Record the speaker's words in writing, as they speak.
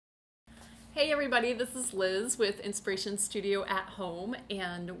Hey everybody, this is Liz with Inspiration Studio at Home,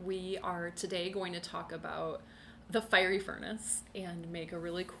 and we are today going to talk about the fiery furnace and make a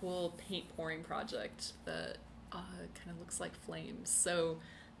really cool paint pouring project that kind of looks like flames. So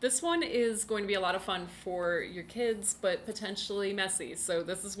this one is going to be a lot of fun for your kids, but potentially messy. So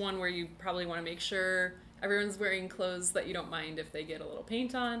this is one where you probably want to make sure everyone's wearing clothes that you don't mind if they get a little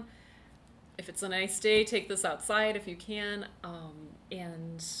paint on. If it's a nice day, take this outside if you can,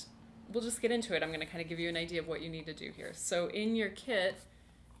 and we'll just get into it. I'm going to kind of give you an idea of what you need to do here. So in your kit,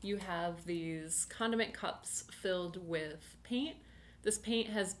 you have these condiment cups filled with paint. This paint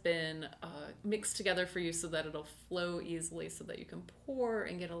has been mixed together for you so that it'll flow easily so that you can pour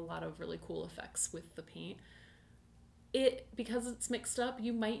and get a lot of really cool effects with the paint. Because it's mixed up,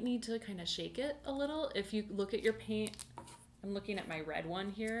 you might need to kind of shake it a little. If you look at your paint, I'm looking at my red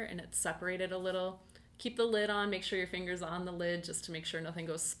one here and it's separated a little. Keep the lid on, make sure your finger's on the lid just to make sure nothing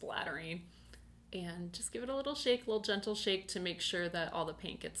goes splattering. And just give it a little shake, a little gentle shake to make sure that all the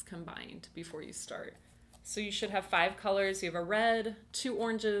paint gets combined before you start. So you should have 5 colors. You have a red, 2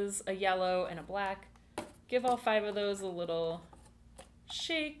 oranges, a yellow, and a black. Give all 5 of those a little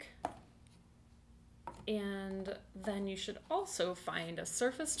shake. And then you should also find a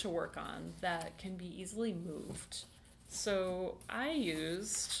surface to work on that can be easily moved. So I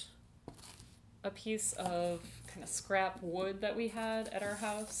used a piece of kind of scrap wood that we had at our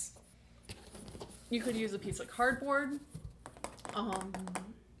house. You could use a piece of cardboard,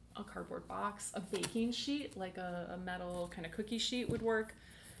 a cardboard box, a baking sheet, like a metal kind of cookie sheet would work.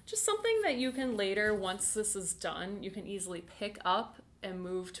 Just something that you can later, once this is done, you can easily pick up and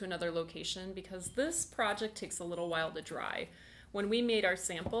move to another location because this project takes a little while to dry. When we made our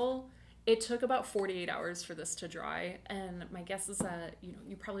sample, it took about 48 hours for this to dry, and my guess is that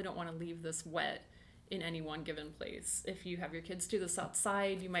you probably don't want to leave this wet in any one given place. If you have your kids do this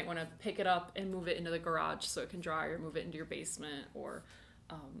outside, you might want to pick it up and move it into the garage so it can dry, or move it into your basement, or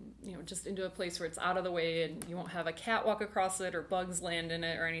just into a place where it's out of the way and you won't have a cat walk across it or bugs land in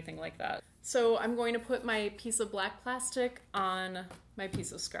it or anything like that. So I'm going to put my piece of black plastic on my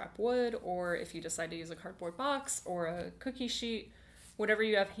piece of scrap wood, or if you decide to use a cardboard box or a cookie sheet, whatever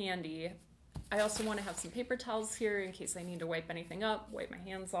you have handy. I also want to have some paper towels here in case I need to wipe anything up, wipe my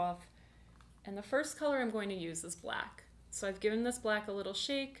hands off. And the first color I'm going to use is black. So I've given this black a little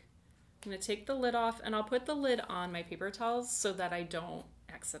shake. I'm going to take the lid off, and I'll put the lid on my paper towels so that I don't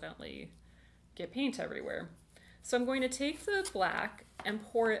accidentally get paint everywhere. So I'm going to take the black and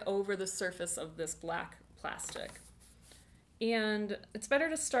pour it over the surface of this black plastic. And it's better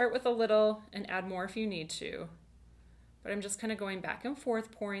to start with a little and add more if you need to. But I'm just kind of going back and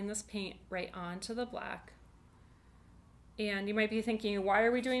forth, pouring this paint right onto the black. And you might be thinking, why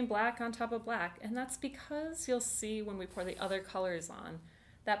are we doing black on top of black? And that's because you'll see when we pour the other colors on,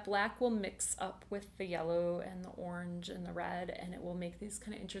 that black will mix up with the yellow and the orange and the red, and it will make these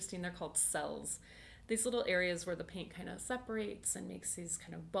kind of interesting, they're called cells. These little areas where the paint kind of separates and makes these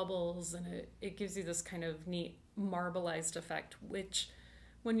kind of bubbles, and it gives you this kind of neat marbleized effect, which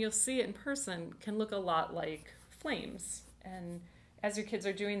when you'll see it in person can look a lot like flames. And as your kids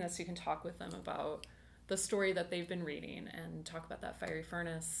are doing this, you can talk with them about the story that they've been reading and talk about that fiery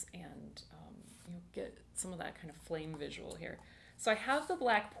furnace and get some of that kind of flame visual here. So I have the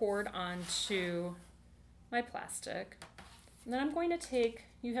black poured onto my plastic, and then I'm going to take,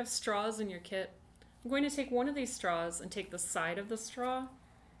 you have straws in your kit, I'm going to take one of these straws and take the side of the straw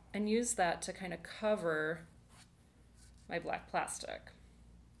and use that to kind of cover my black plastic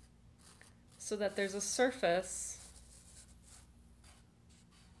so that there's a surface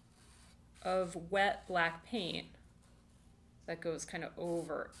of wet black paint that goes kind of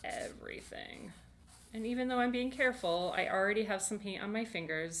over everything. And even though I'm being careful, I already have some paint on my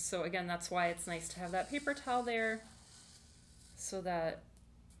fingers, so again, that's why it's nice to have that paper towel there so that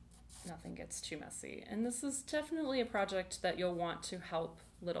nothing gets too messy. And this is definitely a project that you'll want to help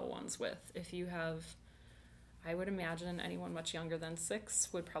little ones with. If you have, I would imagine anyone much younger than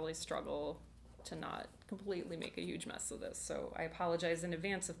 6 would probably struggle to not completely make a huge mess of this. So I apologize in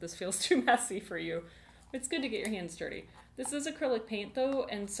advance if this feels too messy for you. It's good to get your hands dirty. This is acrylic paint though,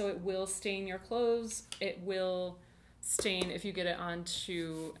 and so it will stain your clothes. It will stain if you get it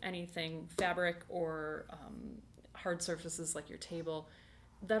onto anything, fabric or hard surfaces like your table.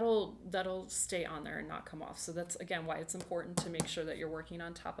 That'll stay on there and not come off. So that's again why it's important to make sure that you're working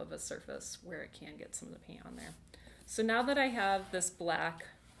on top of a surface where it can get some of the paint on there. So now that I have this black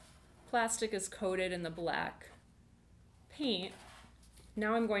plastic is coated in the black paint,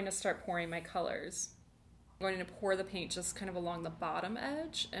 now I'm going to start pouring my colors. I'm going to pour the paint just kind of along the bottom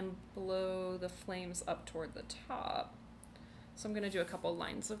edge and blow the flames up toward the top. So I'm going to do a couple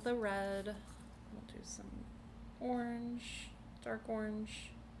lines of the red. We'll do some orange, dark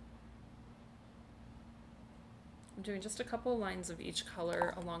orange. I'm doing just a couple lines of each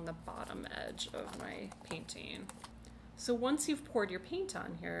color along the bottom edge of my painting. So once you've poured your paint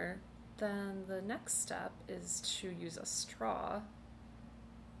on here, then the next step is to use a straw.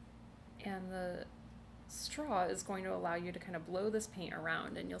 And the straw is going to allow you to kind of blow this paint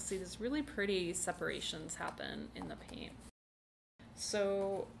around, and you'll see these really pretty separations happen in the paint.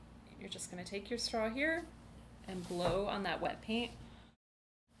 So you're just going to take your straw here and blow on that wet paint.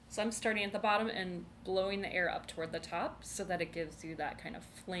 So I'm starting at the bottom and blowing the air up toward the top so that it gives you that kind of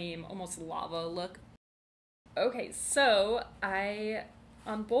flame, almost lava look. Okay, so I,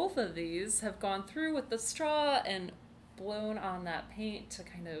 on both of these, have gone through with the straw and blown on that paint to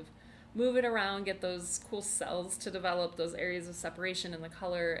kind of move it around, get those cool cells to develop, those areas of separation in the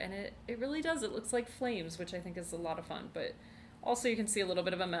color, and it really does. It looks like flames, which I think is a lot of fun, but also you can see a little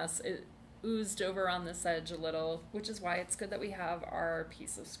bit of a mess. It oozed over on this edge a little, which is why it's good that we have our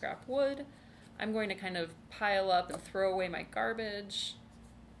piece of scrap wood. I'm going to kind of pile up and throw away my garbage,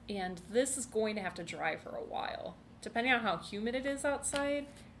 and this is going to have to dry for a while. Depending on how humid it is outside,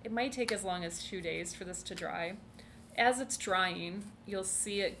 it might take as long as 2 days for this to dry. As it's drying, you'll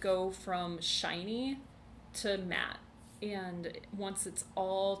see it go from shiny to matte. And once it's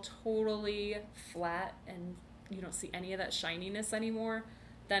all totally flat and you don't see any of that shininess anymore,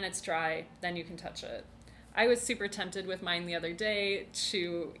 then it's dry, then you can touch it. I was super tempted with mine the other day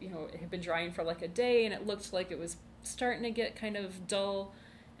to, it had been drying for like a day and it looked like it was starting to get kind of dull.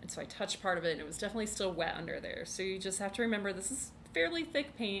 And so I touched part of it and it was definitely still wet under there. So you just have to remember this is fairly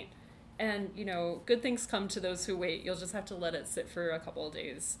thick paint. And, good things come to those who wait. You'll just have to let it sit for a couple of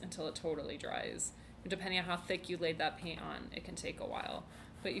days until it totally dries. And depending on how thick you laid that paint on, it can take a while.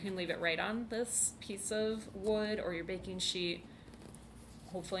 But you can leave it right on this piece of wood or your baking sheet.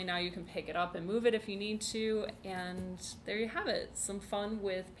 Hopefully now you can pick it up and move it if you need to. And there you have it. Some fun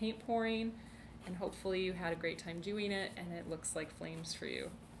with paint pouring. And hopefully you had a great time doing it and it looks like flames for you.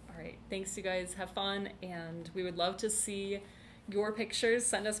 All right, thanks you guys. Have fun. And we would love to see your pictures.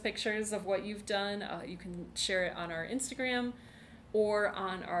 Send us pictures of what you've done. You can share it on our Instagram or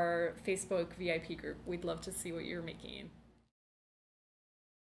on our Facebook VIP group. We'd love to see what you're making.